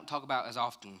one I don't talk about as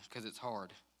often because it's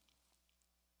hard.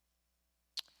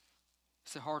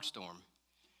 It's a hard storm.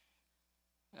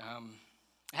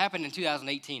 It happened in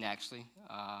 2018, actually.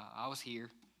 I was here.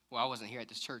 Well, I wasn't here at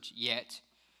this church yet,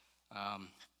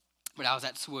 but I was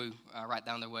at SWU, right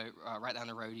down the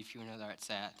road, if you know where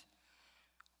it's at.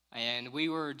 And we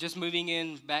were just moving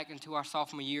in back into our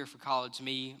sophomore year for college.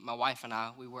 Me, my wife, and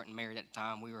I. We weren't married at the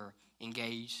time. We were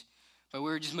engaged. But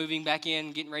we were just moving back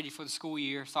in, getting ready for the school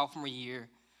year, sophomore year.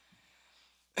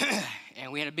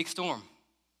 And we had a big storm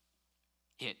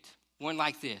hit. One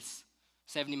like this.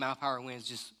 70-mile-per-hour winds,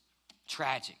 just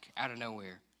tragic, out of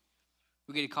nowhere.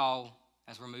 We get a call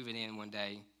as we're moving in one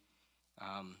day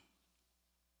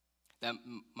that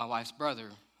my wife's brother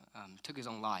took his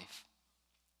own life.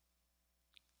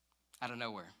 Out of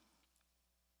nowhere.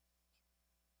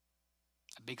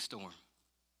 A big storm.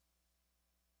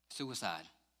 Suicide.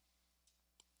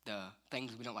 The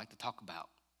things we don't like to talk about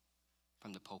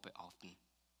from the pulpit often.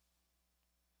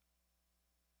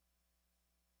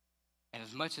 And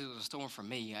as much as it was a storm for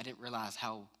me, I didn't realize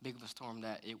how big of a storm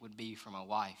that it would be for my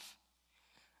wife.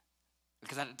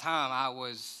 Because at the time, I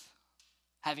was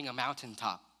having a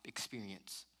mountaintop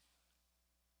experience.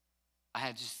 I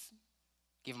had just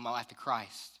given my life to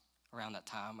Christ around that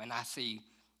time, and I see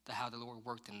how the Lord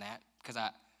worked in that because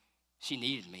she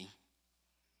needed me.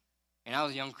 And I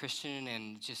was a young Christian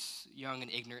and just young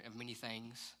and ignorant of many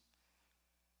things.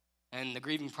 And the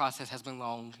grieving process has been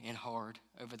long and hard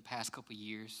over the past couple of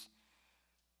years.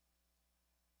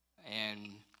 And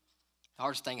the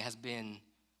hardest thing has been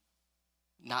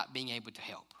not being able to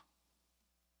help.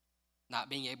 Not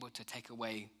being able to take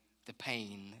away the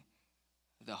pain,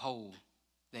 the hole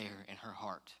there in her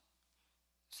heart.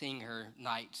 Seeing her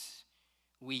nights,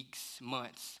 weeks,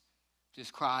 months,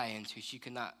 just cry until she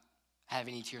could not have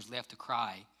any tears left to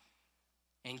cry.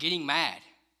 And getting mad.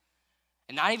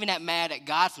 And not even that mad at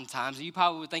God sometimes. You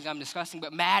probably would think I'm disgusting,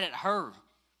 but mad at her.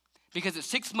 Because it's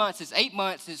 6 months, it's 8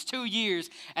 months, it's 2 years,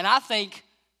 and I think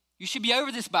you should be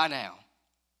over this by now.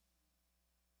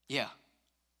 Yeah.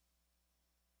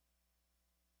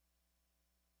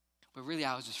 But really,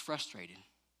 I was just frustrated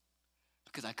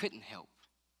because I couldn't help.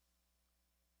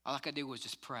 All I could do was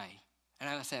just pray. And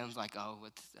I sounds like,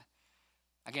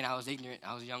 again, I was ignorant.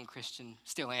 I was a young Christian,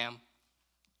 still am.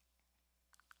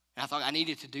 And I thought I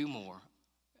needed to do more.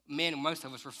 Men, most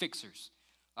of us were fixers.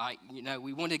 Like,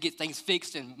 we wanted to get things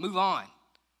fixed and move on.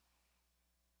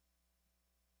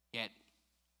 Yet,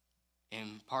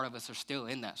 and part of us are still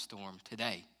in that storm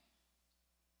today.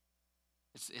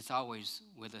 It's always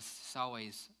with us. It's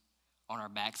always on our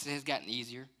backs. It has gotten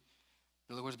easier.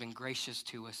 The Lord's been gracious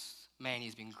to us. Man,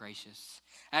 he's been gracious.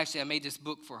 Actually, I made this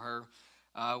book for her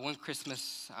one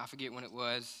Christmas. I forget when it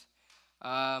was.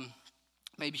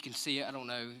 Maybe you can see it. I don't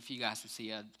know if you guys can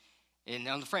see it. And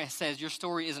on the front it says, "Your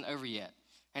story isn't over yet."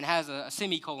 And it has a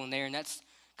semicolon there, and that's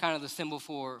kind of the symbol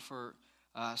for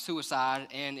suicide.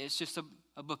 And it's just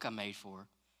a book I made for her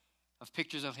of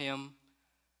pictures of him,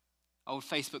 old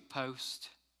Facebook posts,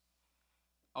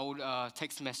 old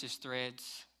text message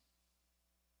threads.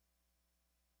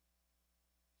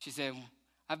 She said,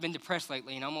 "I've been depressed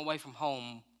lately, and on my way from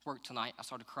home, work tonight, I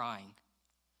started crying."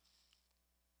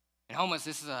 And almost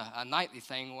this is a nightly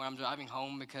thing where I'm driving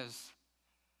home because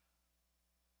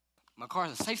my car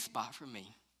is a safe spot for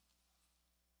me.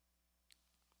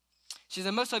 She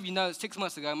said, "Most of you know that 6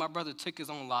 months ago, my brother took his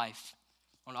own life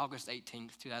on August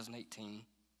 18th, 2018.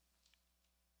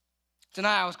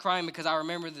 Tonight I was crying because I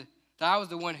remember that I was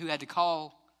the one who had to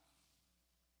call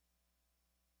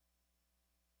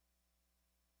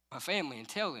my family and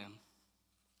tell them.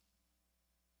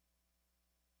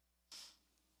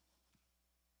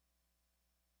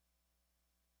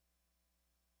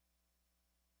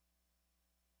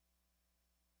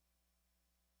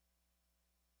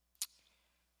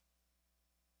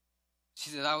 She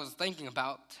said, I was thinking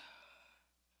about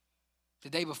the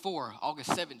day before, August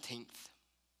 17th.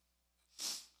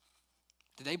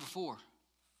 The day before.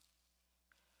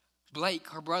 Blake,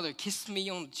 her brother, kissed me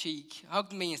on the cheek,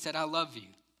 hugged me, and said, I love you.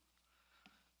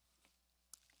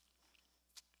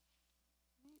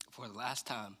 for the last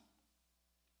time.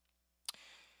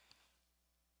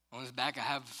 On his back, I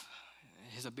have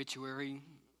his obituary,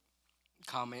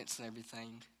 comments, and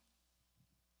everything.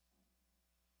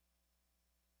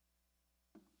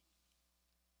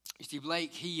 You see,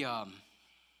 Blake, he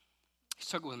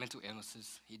struggled with mental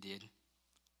illnesses. He did.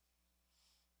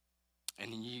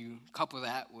 And then you couple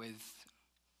that with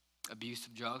abuse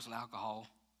of drugs and alcohol.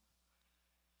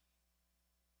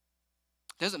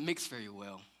 It doesn't mix very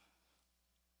well.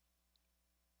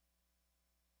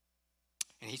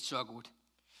 And he struggled.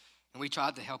 And we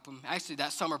tried to help him. Actually,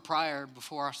 that summer prior,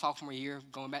 before our sophomore year,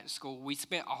 going back to school, we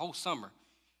spent a whole summer,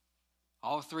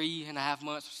 all 3.5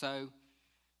 months or so,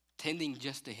 tending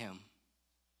just to him.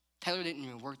 Taylor didn't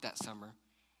even work that summer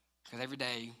because every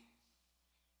day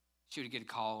she would get a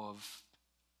call of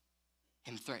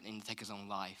him threatening to take his own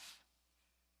life.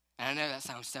 And I know that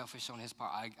sounds selfish on his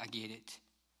part. I get it.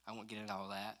 I won't get into all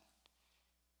that.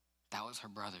 That was her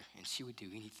brother, and she would do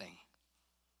anything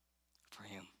for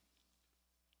him.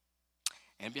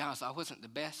 And to be honest, I wasn't the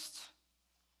best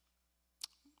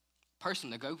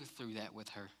person to go through that with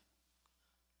her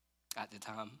at the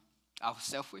time. I was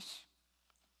selfish.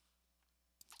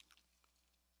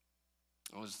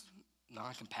 I was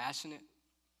non-compassionate,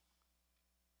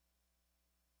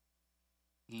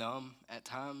 numb at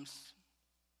times,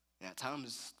 and at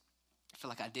times I feel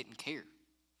like I didn't care.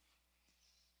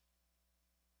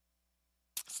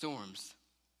 Storms,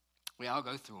 we all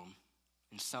go through them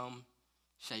in some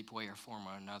shape, way, or form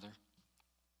or another.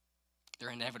 They're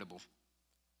inevitable.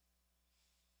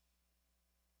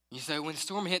 You say, when the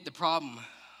storm hit, the problem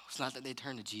was not that they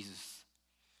turned to Jesus.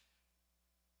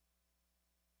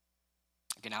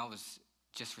 Again, I was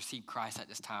just received Christ at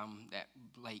this time that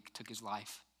Blake took his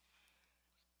life.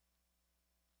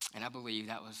 And I believe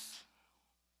that was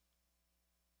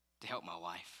to help my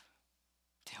wife,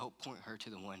 to help point her to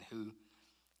the one who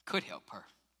could help her.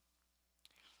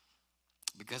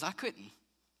 Because I couldn't.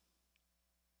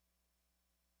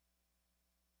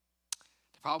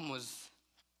 The problem was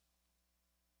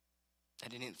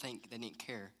that they didn't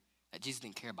care, that Jesus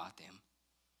didn't care about them.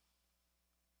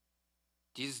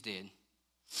 Jesus did,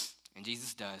 and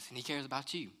Jesus does, and he cares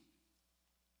about you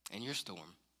and your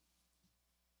storm,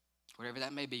 whatever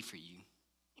that may be for you.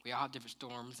 We all have different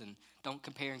storms, and don't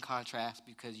compare and contrast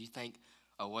because you think,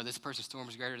 oh, well, this person's storm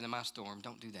is greater than my storm.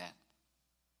 Don't do that.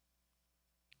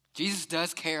 Jesus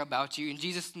does care about you, and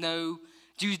Jesus knew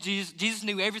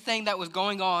everything that was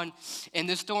going on in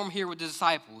this storm here with the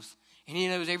disciples, and he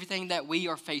knows everything that we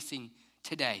are facing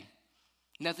today.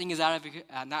 Nothing is out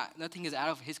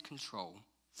of his control.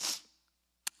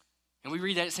 And we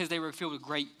read that it says they were filled with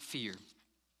great fear.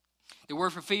 The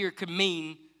word for fear could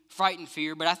mean frightened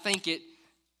fear, but I think it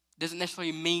doesn't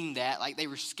necessarily mean that, like they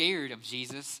were scared of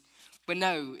Jesus. But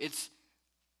no, it's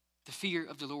the fear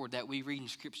of the Lord that we read in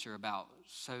Scripture about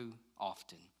so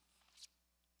often.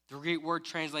 The Greek word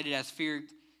translated as fear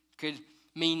could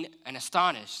mean an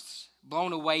astonished,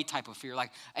 blown away type of fear,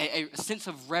 like a sense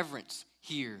of reverence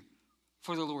here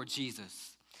for the Lord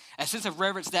Jesus. A sense of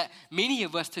reverence that many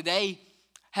of us today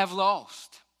have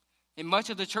lost, and much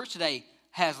of the church today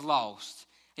has lost.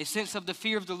 A sense of the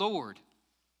fear of the Lord,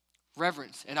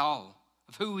 reverence and awe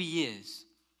of who he is.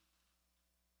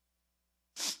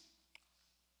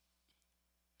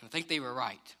 I think they were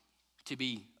right to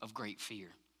be of great fear.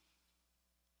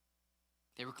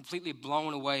 They were completely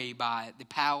blown away by the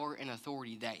power and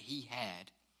authority that he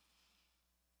had.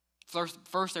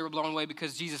 First, they were blown away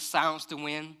because Jesus silenced the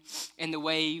wind and the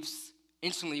waves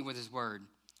instantly with his word.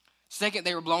 Second,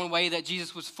 they were blown away that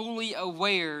Jesus was fully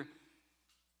aware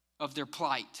of their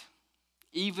plight,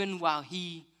 even while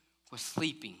he was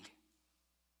sleeping.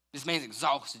 This man's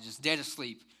exhausted, just dead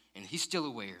asleep, and he's still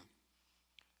aware.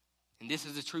 And this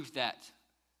is the truth that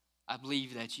I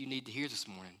believe that you need to hear this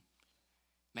morning.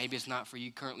 Maybe it's not for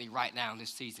you currently right now in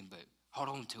this season, but hold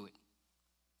on to it.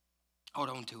 Hold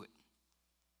on to it.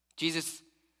 Jesus,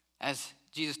 as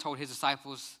Jesus told his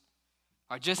disciples,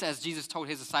 or just as Jesus told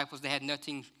his disciples, they had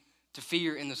nothing to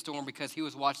fear in the storm because he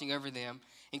was watching over them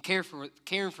and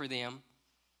caring for them.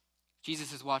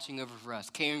 Jesus is watching over for us,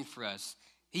 caring for us.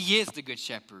 He is the good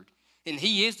shepherd, and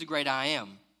he is the great I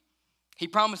am. He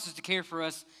promises to care for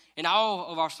us in all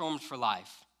of our storms for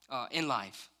life, in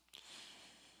life.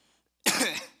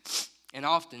 And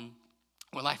often,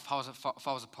 when life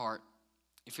falls apart,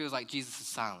 it feels like Jesus is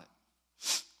silent.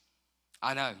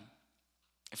 I know.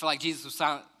 I feel like Jesus was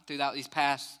silent throughout these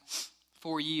past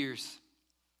 4 years.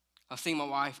 I've seen my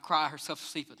wife cry herself to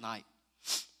sleep at night,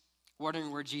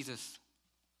 wondering where Jesus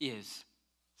is.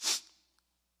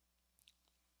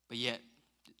 But yet,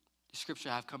 the scripture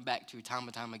I've come back to time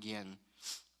and time again,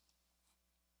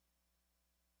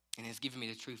 And it's given me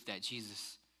the truth that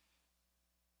Jesus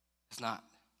is not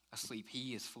asleep.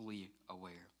 He is fully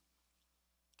aware.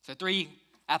 So 3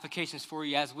 applications for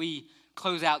you as we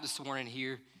close out this morning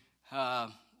here.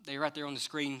 They're right there on the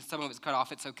screen. Some of it's cut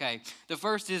off. It's okay. The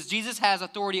first is Jesus has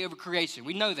authority over creation.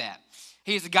 We know that.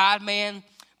 He is a God-man,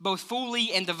 both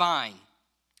fully and divine.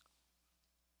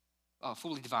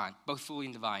 Fully divine. Both fully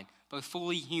and divine. Both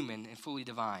fully human and fully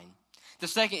divine. The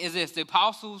second is this. The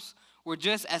apostles were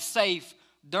just as safe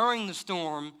during the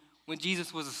storm when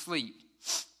Jesus was asleep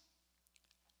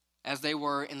as they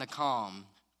were in the calm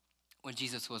when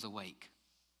Jesus was awake.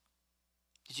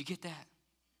 Did you get that?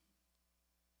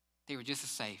 They were just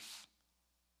as safe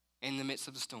in the midst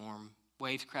of the storm,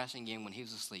 waves crashing in when he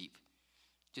was asleep,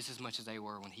 just as much as they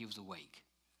were when he was awake.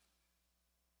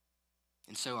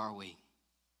 And so are we.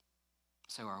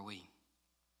 So are we.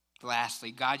 Lastly,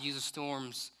 God uses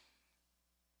storms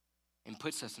and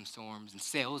puts us in storms and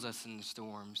sails us in the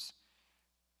storms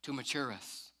to mature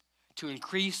us, to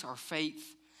increase our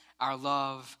faith, our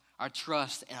love, our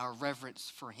trust, and our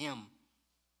reverence for him.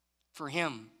 For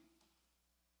him.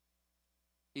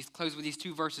 Let's close with these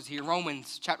 2 verses here.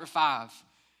 Romans chapter 5.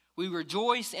 We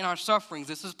rejoice in our sufferings.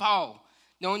 This is Paul.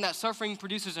 Knowing that suffering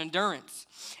produces endurance.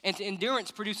 And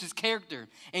endurance produces character.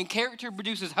 And character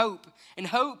produces hope. And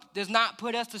hope does not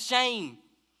put us to shame.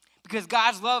 Because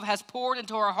God's love has poured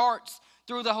into our hearts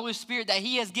through the Holy Spirit that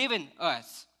he has given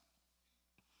us.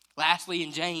 Lastly,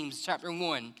 in James chapter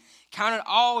 1. Count it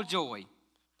all joy.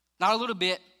 Not a little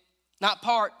bit. Not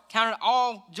part. Count it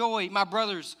all joy, my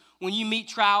brothers, when you meet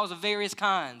trials of various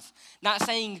kinds. Not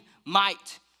saying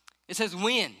might. It says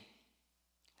when.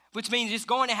 Which means it's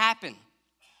going to happen.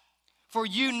 For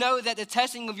you know that the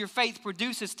testing of your faith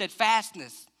produces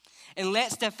steadfastness. And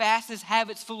let steadfastness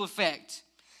have its full effect.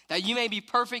 That you may be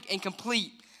perfect and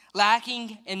complete.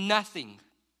 Lacking in nothing.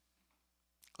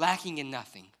 Lacking in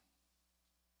nothing.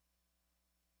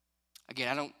 Again,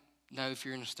 I don't know if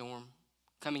you're in a storm.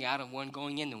 Coming out of one,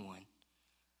 going into one.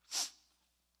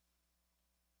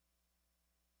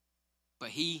 But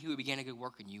he who began a good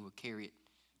work in you will carry it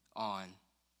on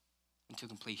into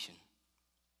completion.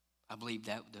 I believe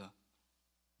that the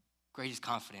greatest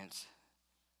confidence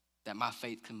that my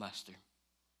faith can muster.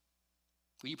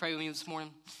 Will you pray with me this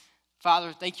morning?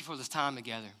 Father, thank you for this time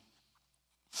together.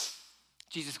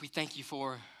 Jesus, we thank you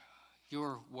for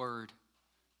your word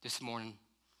this morning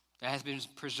that has been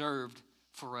preserved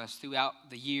for us throughout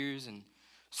the years and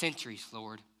centuries,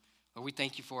 Lord. Lord, we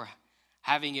thank you for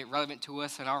having it relevant to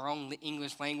us in our own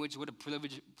English language. What a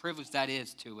privilege that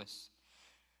is to us.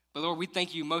 But Lord, we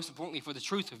thank you most importantly for the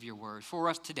truth of your word for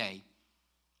us today.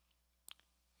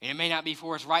 And it may not be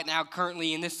for us right now,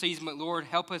 currently in this season, but Lord,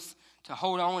 help us to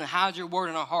hold on and hide your word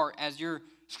in our heart as your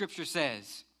scripture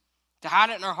says. To hide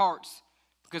it in our hearts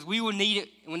because we will need it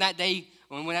when that day,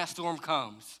 when that storm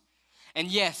comes. And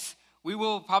yes, we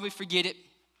will probably forget it.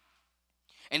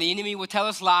 And the enemy will tell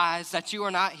us lies that you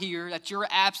are not here, that you are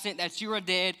absent, that you are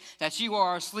dead, that you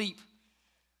are asleep.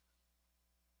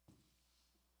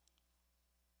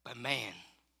 But man,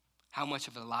 how much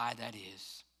of a lie that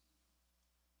is.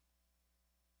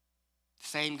 The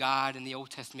same God in the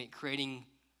Old Testament creating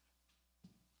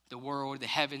the world, the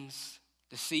heavens,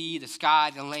 the sea, the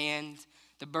sky, the land,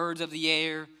 the birds of the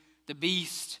air, the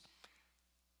beast,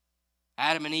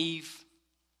 Adam and Eve.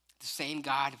 The same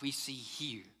God we see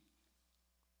here.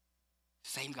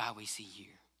 Same God we see here.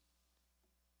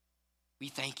 We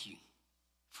thank you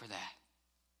for that.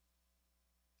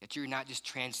 That you're not just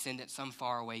transcendent, some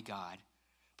faraway God,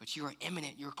 but you are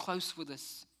immanent. You're close with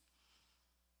us.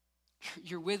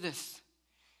 You're with us.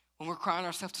 When we're crying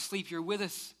ourselves to sleep, you're with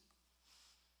us.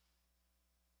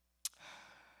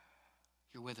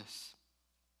 You're with us.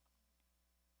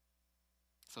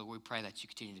 So we pray that you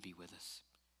continue to be with us.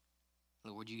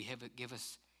 Lord, you give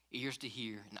us ears to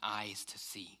hear and eyes to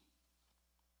see.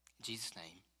 In Jesus'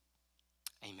 name,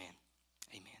 amen.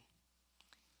 Amen.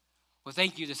 Well,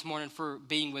 thank you this morning for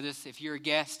being with us. If you're a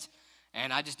guest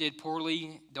and I just did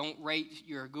poorly, don't rate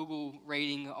your Google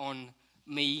rating on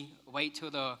me. Wait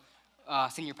till the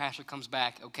senior pastor comes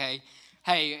back, okay?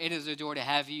 Hey, it is a joy to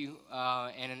have you,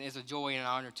 and it is a joy and an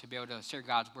honor to be able to share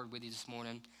God's word with you this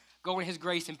morning. Go in his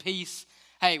grace and peace.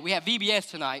 Hey, we have VBS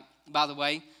tonight, by the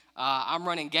way. I'm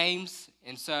running games,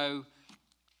 and so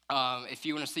if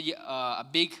you want to see a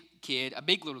big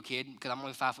little kid, because I'm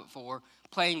only 5'4",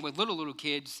 playing with little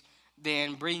kids,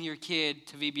 then bring your kid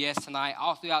to VBS tonight,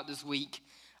 all throughout this week,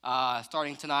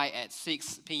 starting tonight at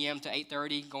 6 p.m. to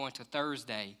 8:30, going to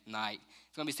Thursday night.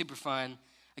 It's going to be super fun.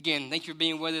 Again, thank you for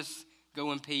being with us.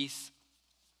 Go in peace.